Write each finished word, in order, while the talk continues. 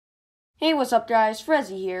Hey, what's up guys,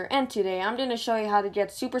 Frezzy here, and today I'm going to show you how to get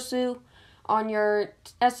SuperSU on your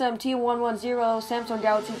SM-T110 Samsung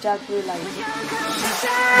Galaxy Tab 3 Lite.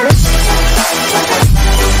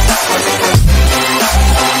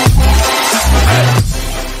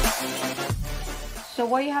 So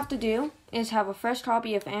what you have to do is have a fresh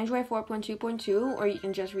copy of Android 4.2.2, or you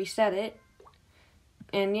can just reset it.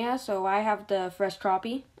 And yeah, so I have the fresh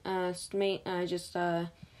copy. I just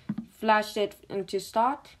flashed it into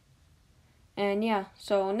stock. And yeah,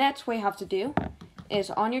 so next what you have to do is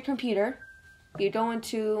on your computer, you go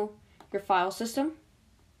into your file system,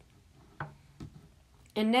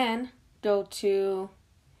 and then go to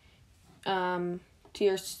SuperSU.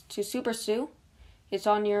 It's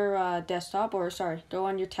on your desktop, or sorry, go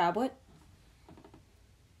on your tablet,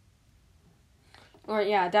 or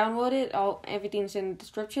yeah, download it. Everything's in the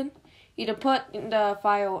description. You can put the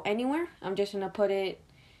file anywhere. I'm just gonna put it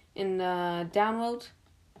in the download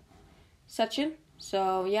section.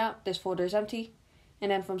 So yeah, this folder is empty.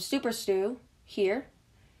 And then from SuperSU here,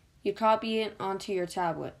 you copy it onto your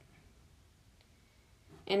tablet.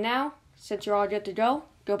 And now, since you're all good to go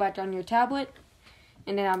back on your tablet,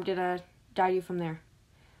 and then I'm gonna guide you from there.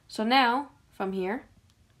 So now, from here,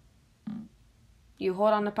 you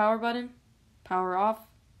hold on the power button, power off.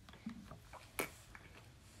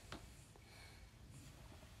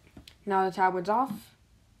 Now the tablet's off.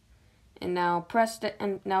 And now press the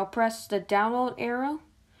download arrow,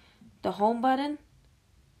 the home button,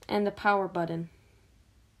 and the power button.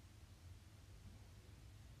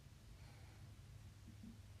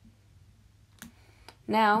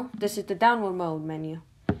 Now this is the download mode menu.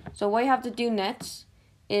 So what you have to do next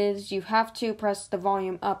is you have to press the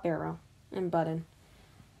volume up arrow and button.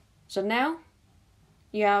 So now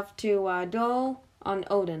you have to go on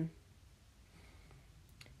Odin.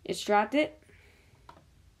 Extract it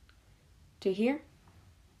to here,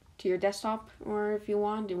 to your desktop, or if you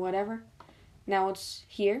want, whatever. Now it's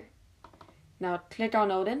here. Now click on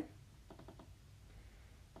Odin,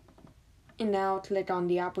 and now click on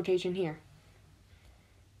the application here.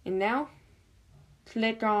 And now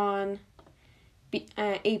click on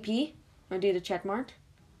AP, or do the check mark,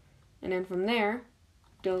 and then from there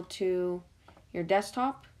go to your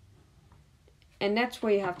desktop, and that's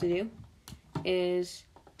what you have to do is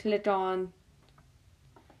click on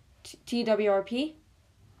TWRP,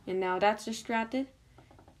 and now that's extracted.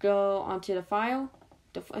 Go onto the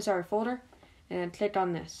folder, and then click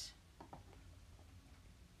on this.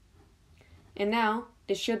 And now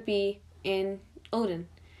this should be in Odin.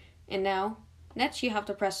 And now next you have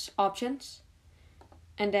to press options,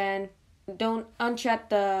 and then don't uncheck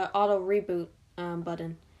the auto reboot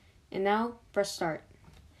button. And now press start.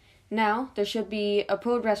 Now there should be a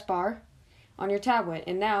progress bar on your tablet,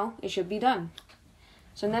 and now it should be done.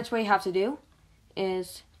 So next what you have to do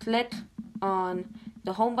is click on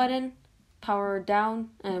the home button, power down,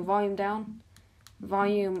 volume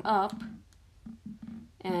up,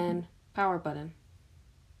 and power button.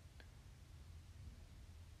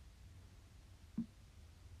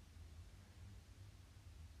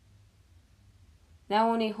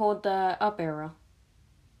 Now only hold the up arrow.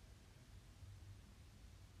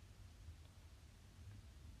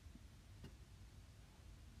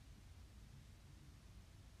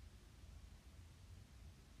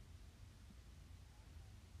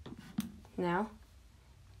 Now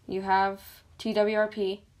you have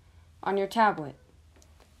TWRP on your tablet.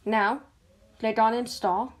 Now click on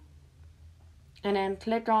install, and then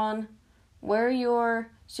click on where your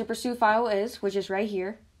SuperSU file is, which is right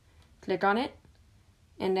here. Click on it,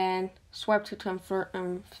 and then swipe to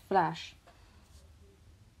flash.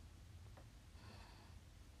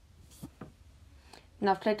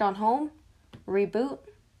 Now click on home, reboot,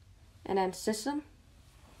 and then system.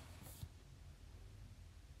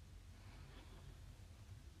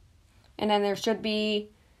 And then there should be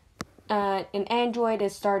an Android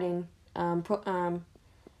is starting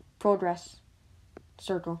progress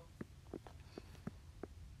circle.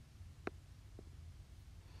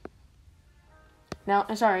 Now,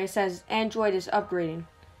 sorry, it says Android is upgrading.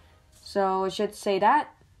 So it should say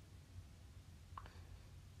that.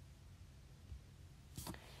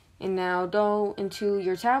 And now go into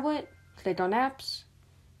your tablet, click on apps,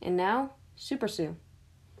 and now SuperSU.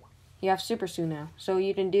 You have SuperSU now. So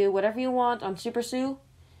you can do whatever you want on SuperSU.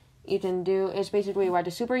 You can do, it's basically like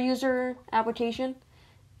a super user application.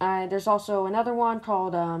 There's also another one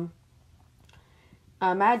called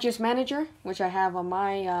Magis Manager, which I have on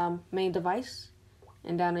my main device.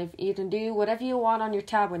 And then if you can do whatever you want on your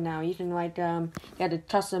tablet now. You can get a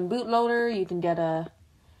custom bootloader. You can get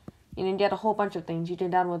a whole bunch of things. You can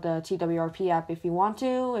download the TWRP app if you want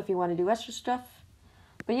to do extra stuff.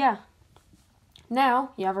 But yeah,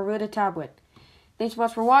 Now you have a rooted tablet. Thanks so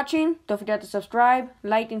much for watching. Don't forget to subscribe,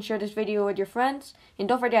 like, and share this video with your friends. And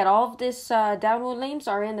don't forget, all of this download links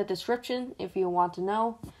are in the description if you want to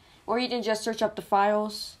know. Or you can just search up the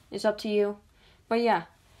files. It's up to you. But yeah,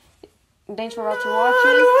 thanks for watching,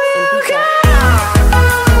 and peace out.